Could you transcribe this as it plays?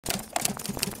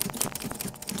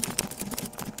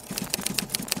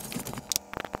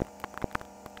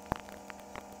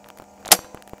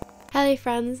Hello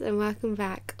friends and welcome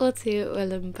back or to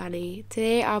Willem Bunny.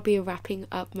 Today I'll be wrapping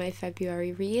up my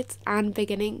February reads and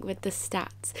beginning with the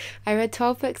stats. I read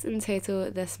 12 books in total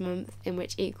this month, in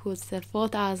which equals to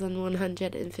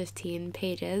 4,115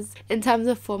 pages. In terms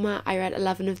of format, I read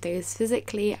 11 of those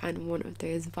physically and 1 of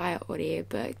those via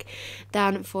audiobook.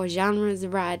 Then for genres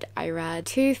read, I read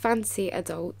 2 fantasy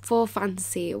adult, 4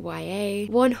 fantasy YA,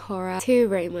 1 horror, 2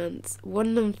 romance,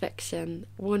 1 non-fiction,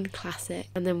 1 classic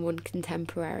and then 1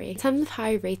 contemporary. In terms of how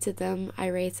I rated them, I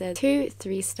rated 2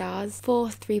 3 stars, 4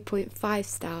 3.5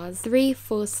 stars, 3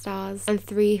 4 stars and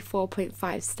 3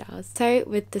 4.5 stars. So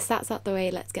with the stats out the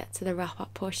way, let's get to the wrap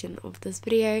up portion of this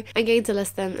video. I'm going to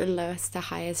list them in lowest to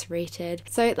highest rated.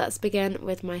 So let's begin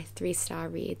with my 3-star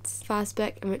reads. First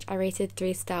book in which I rated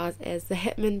 3 stars is The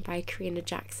Hitman by Karina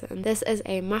Jackson. This is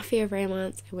a mafia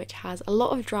romance which has a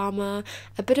lot of drama,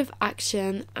 a bit of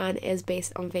action and is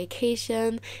based on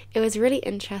vacation. It was really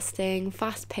interesting,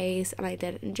 fast paced, and I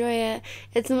did enjoy it.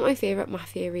 It's not my favourite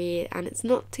mafia read and it's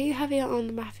not too heavy on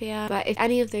the mafia, but if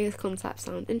any of those concepts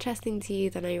sound interesting to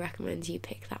you, then I recommend you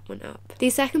pick that one up.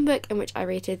 The second book in which I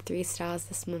rated 3 stars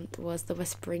this month was The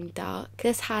Whispering Dark.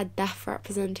 This had deaf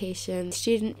representation,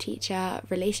 student-teacher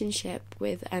relationship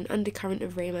with an undercurrent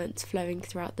of romance flowing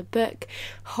throughout the book,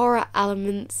 horror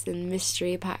elements and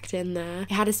mystery packed in there.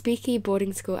 It had a spooky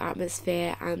boarding school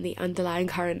atmosphere and the underlying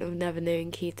current of never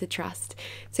knowing who to trust.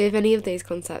 So if any of those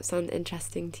concepts sound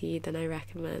interesting to you, then I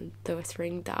recommend The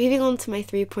Whispering Dark. Moving on to my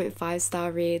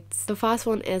 3.5-star reads. The first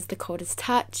one is The Coldest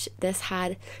Touch. This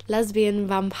had lesbian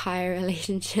vampire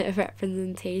relationship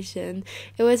representation.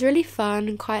 It was really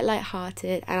fun, quite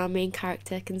light-hearted, and our main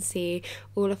character can see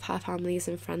all of her family's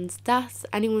and friends' deaths.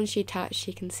 Anyone she touched,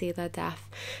 she can see their death.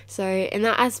 So in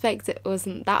that aspect, it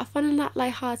wasn't that fun and that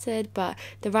light-hearted, but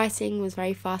the writing was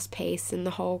very fast-paced and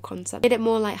the whole concept made it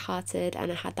more light-hearted,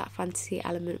 and it had that fantasy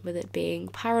element with it being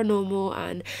paranormal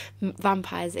and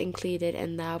vampires included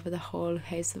in there with a whole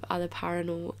host of other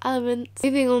paranormal elements.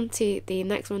 Moving on to the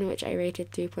next one, which I rated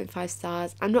 3.5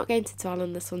 stars. I'm not going to dwell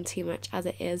on this one too much as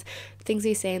it is Things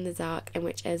We Say in the Dark, in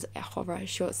which is horror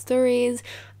short stories.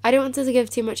 I don't want to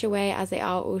give too much away as they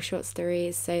are all short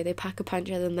stories, so they pack a punch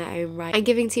in their own right, and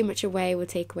giving too much away will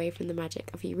take away from the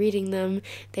magic of you reading them.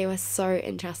 They were so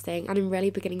interesting and I'm really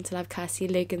beginning to love Kirsty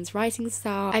Logan's writing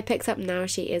style. I picked up Now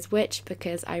She Is Witch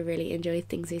because I really enjoy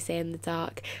Things We Say in the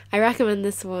Dark. I recommend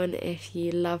this one if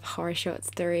you love horror short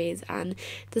stories and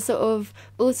the sort of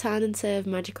alternative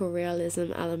magical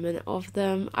realism element of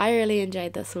them. I really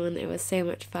enjoyed this one. It was so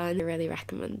much fun. I really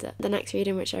recommend it. The next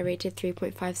reading, which I rated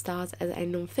 3.5 stars, is a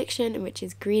non-fiction, which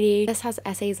is Greedy. This has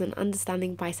essays on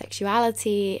understanding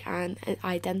bisexuality and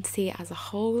identity as a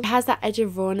whole. It has that edge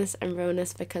of rawness and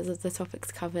realness because of the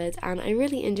topics covered, and I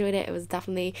really enjoyed it. It was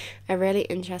definitely a really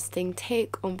interesting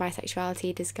take on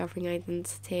bisexuality, discovering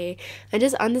identity, and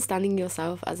just understanding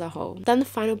yourself as a whole. Then the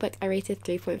final book I rated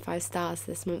 3.5 stars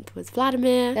this month was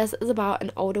𝚑𝚑𝚒. This is about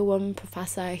an older woman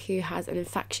professor who has an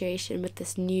infatuation with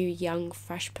this new young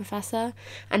fresh professor,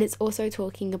 and it's also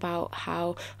talking about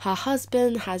how her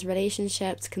husband has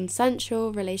relationships,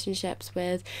 consensual relationships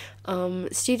with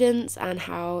students, and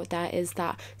how there is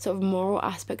that sort of moral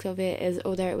aspect of it, is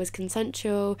although it was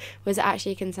consensual, was it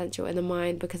actually consensual in the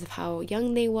mind because of how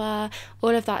young they were.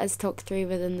 All of that is talked through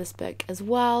within this book as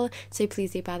well, so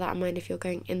please do bear that in mind if you're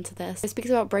going into this. It speaks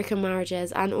about broken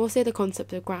marriages and also the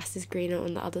concept of grass is greener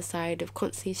on the other side, of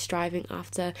constantly striving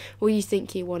after what you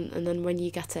think you want, and then when you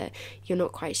get it, you're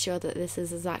not quite sure that this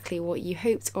is exactly what you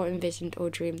hoped or envisioned or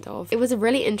dreamed of. It was a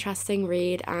really interesting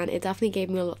read and it definitely gave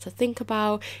me a lot to think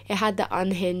about. It had the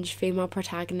unhinged female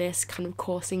protagonist kind of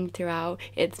coursing throughout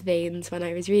its veins when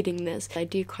I was reading this. I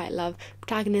do quite love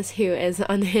protagonist who is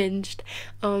unhinged,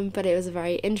 but it was a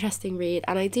very interesting read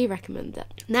and I do recommend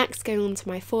it. Next, going on to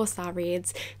my 4-star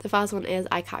reads. The first one is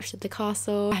I Captured the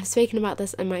Castle. I've spoken about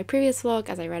this in my previous vlog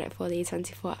as I read it for the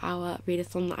 24-hour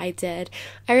readathon that I did.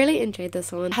 I really enjoyed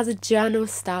this one. It has a journal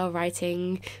style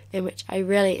writing in which I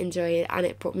really enjoyed, and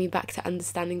it brought me back to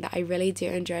understanding that I really do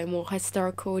enjoy more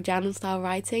historical journal style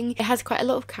writing. It has quite a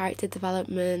lot of character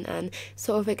development and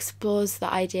sort of explores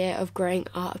the idea of growing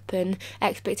up and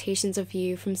expectations of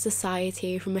you from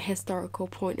society from a historical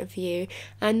point of view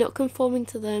and not conforming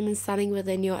to them and standing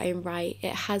within your own right.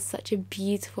 It has such a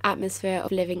beautiful atmosphere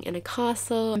of living in a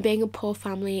castle and being a poor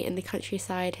family in the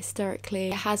countryside historically.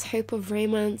 It has hope of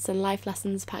romance and life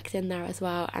lessons packed in there as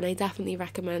well, and I definitely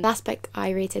recommend. The last book I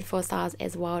rated 4 stars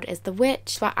is Wild is the Witch.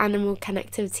 It's about animal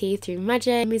connectivity through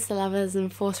magic, meets the lovers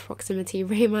and forced proximity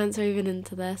romance woven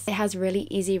into this. It has really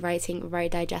easy writing, very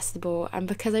digestible, and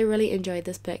because I really enjoyed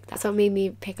this book, that's what made me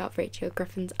pick up Rachel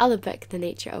Griffin's other book, The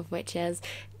Nature of Witches.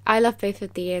 I love both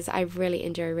of these. I really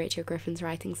enjoy Rachel Griffin's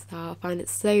writing style. I find it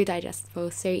so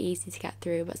digestible, so easy to get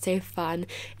through, but so fun,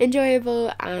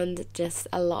 enjoyable, and just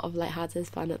a lot of lighthearted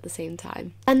fun at the same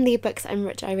time. And the books in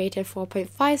which I rated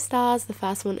 4.5 stars, the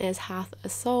first one is Hath a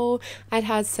Soul. I'd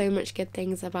heard so much good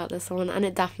things about this one, and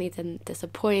it definitely didn't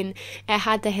disappoint. It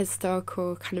had the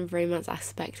historical kind of romance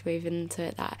aspect woven into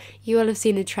it that you will have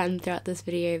seen a trend throughout this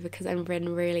video, because I've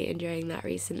been really enjoying that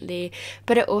recently.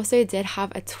 But it also did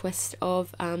have a twist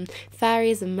of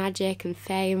fairies and magic and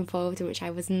fae involved, in which I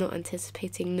was not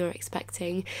anticipating nor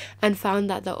expecting, and found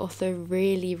that the author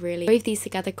really wove these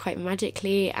together quite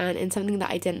magically and in something that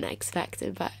I didn't expect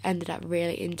but ended up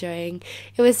really enjoying.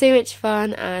 It was so much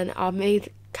fun, and our main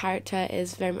character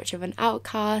is very much of an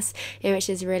outcast, in which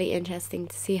is really interesting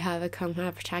to see her become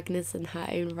her protagonist in her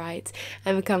own right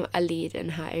and become a lead in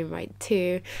her own right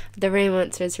too. The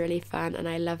romance was really fun, and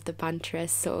I love the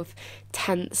banterous sort of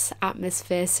tense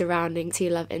atmosphere surrounding two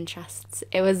love interests.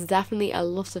 It was definitely a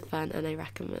lot of fun, and I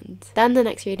recommend. Then the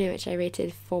next reading, which I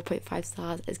rated 4.5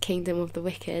 stars, is Kingdom of the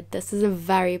Wicked. This is a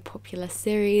very popular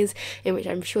series in which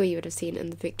I'm sure you would have seen in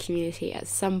the book community at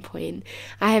some point.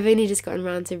 I have only just gotten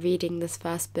around to reading this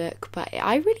first book, but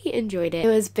I really enjoyed it. It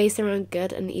was based around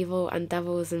good and evil and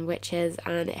devils and witches,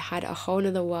 and it had a whole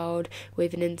other world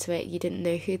woven into it. You didn't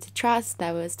know who to trust.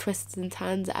 There was twists and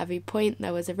turns at every point.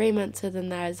 There was a romance within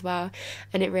there as well,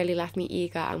 and it really left me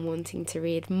eager and wanting to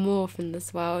read more from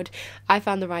this world. I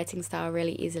found the writing style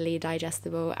really easily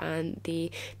digestible, and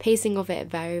the pacing of it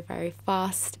very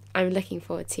fast. I'm looking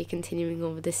forward to continuing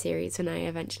on with the series when I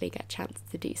eventually get a chance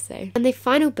to do so. And the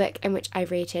final book in which I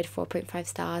rated 4.5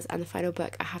 stars, and the final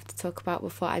book I have to talk about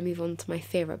before I move on to my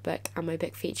favourite book and my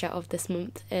book feature of this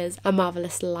month, is A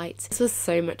Marvellous Light. This was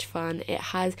so much fun. It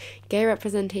has gay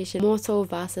representation, mortal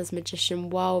versus magician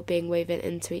world being woven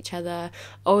into each other.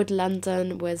 Old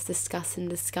London was discussed and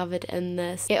discovered in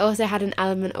this. It also had an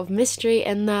element of mystery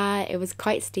in there. It was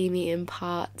quite steamy in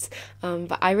parts,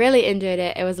 but I really enjoyed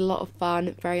it. It was a lot of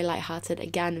fun, very light-hearted,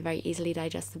 again very easily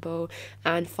digestible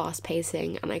and fast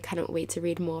pacing, and I cannot wait to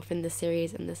read more from this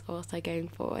series and this author going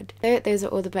forward. So those are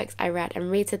all the books I read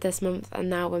and rated this month, and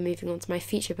now we're moving on to my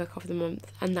feature book of the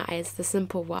month, and that is The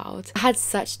Simple World. I had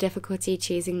such difficulty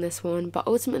choosing this one, but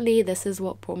ultimately this is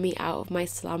what brought me out of my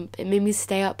slump. It made me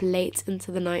stay up late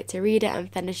into the night to read it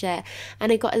and finish it,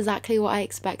 and I got exactly what I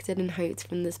expected and hoped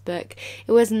from this book.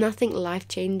 It was nothing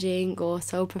life-changing or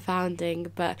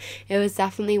soul-profounding, but it was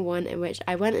definitely one in which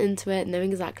I went into it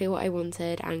knowing exactly what I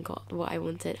wanted and got what I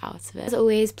wanted out of it. As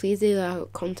always, please do allow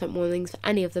content warnings for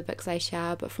any of the books I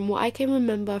share, but from what I can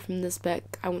remember from this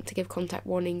book, I want to give content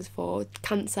warnings for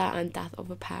cancer and death of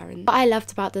a parent. What I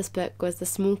loved about this book was the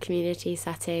small community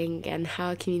setting and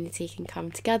how a community can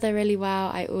come together really well.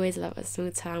 I always love a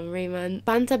small town romance.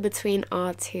 Banter between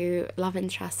our two love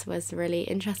interests was really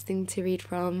interesting to read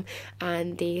from,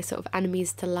 and the sort of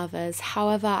enemies to lovers.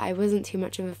 However, I wasn't too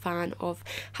much of a fan of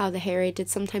how the hero did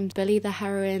sometimes bully the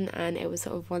heroine, and it was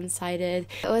sort of one-sided.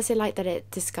 I also like that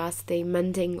it discussed the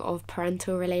mending of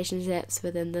parental relationships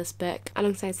within this book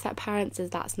alongside step-parents, as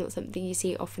that's not something you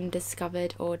see often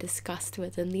discovered or discussed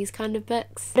within these kind of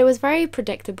books. But it was very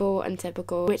predictable and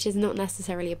typical, which is not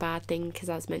necessarily a bad thing, because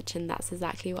as mentioned, that's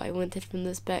exactly what I wanted from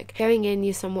this book. Going in,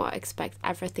 you somewhat expect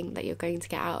everything that you're going to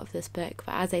get out of this book,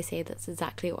 but as I say, that's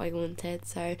exactly what I wanted,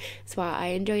 so that's why I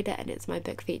enjoyed it, and it's my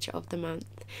book feature of the month.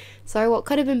 So what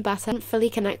could have been better? I didn't fully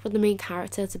connect with the main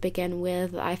character to begin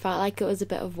with. I felt like it was a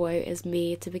bit of woe is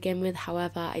me to begin with.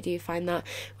 However, I do find that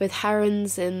with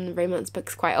heroines in romance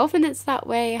books quite often it's that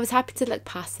way. I was happy to look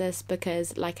past this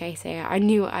because, like I say, I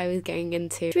knew what I was going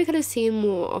into. We could have seen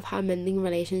more of her mending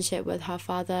relationship with her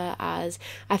father, as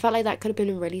I felt like that could have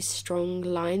been a really strong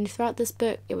line throughout this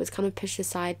book. It was kind of pushed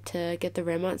aside to give the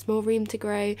romance more room to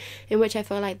grow, in which I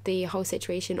felt like the whole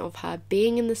situation of her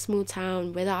being in the small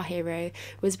town with our hero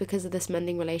was because of this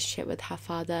mending relationship with her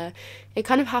father. It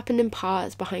kind of happened in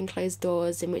parts behind closed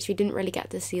doors, in which we didn't really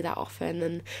get to see that often,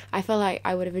 and I feel like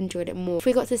I would have enjoyed it more if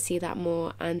we got to see that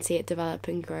more and see it develop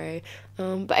and grow.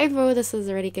 But overall, this was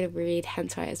a really good read,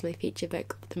 hence why it is my feature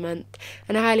book of the month,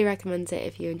 and I highly recommend it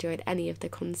if you enjoyed any of the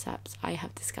concepts I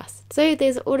have discussed. So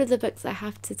those are all of the books I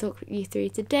have to talk you through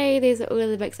today. Those are all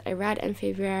of the books I read in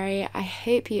February. I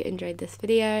hope you enjoyed this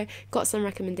video, got some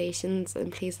recommendations,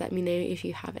 and please let me know if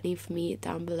you have any for me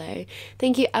down below.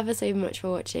 Thank you ever so much for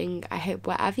watching. I hope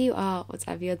wherever you are,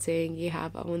 whatever you're doing, you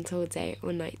have a wonderful day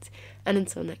or night, and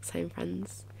until next time,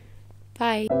 friends,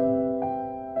 bye.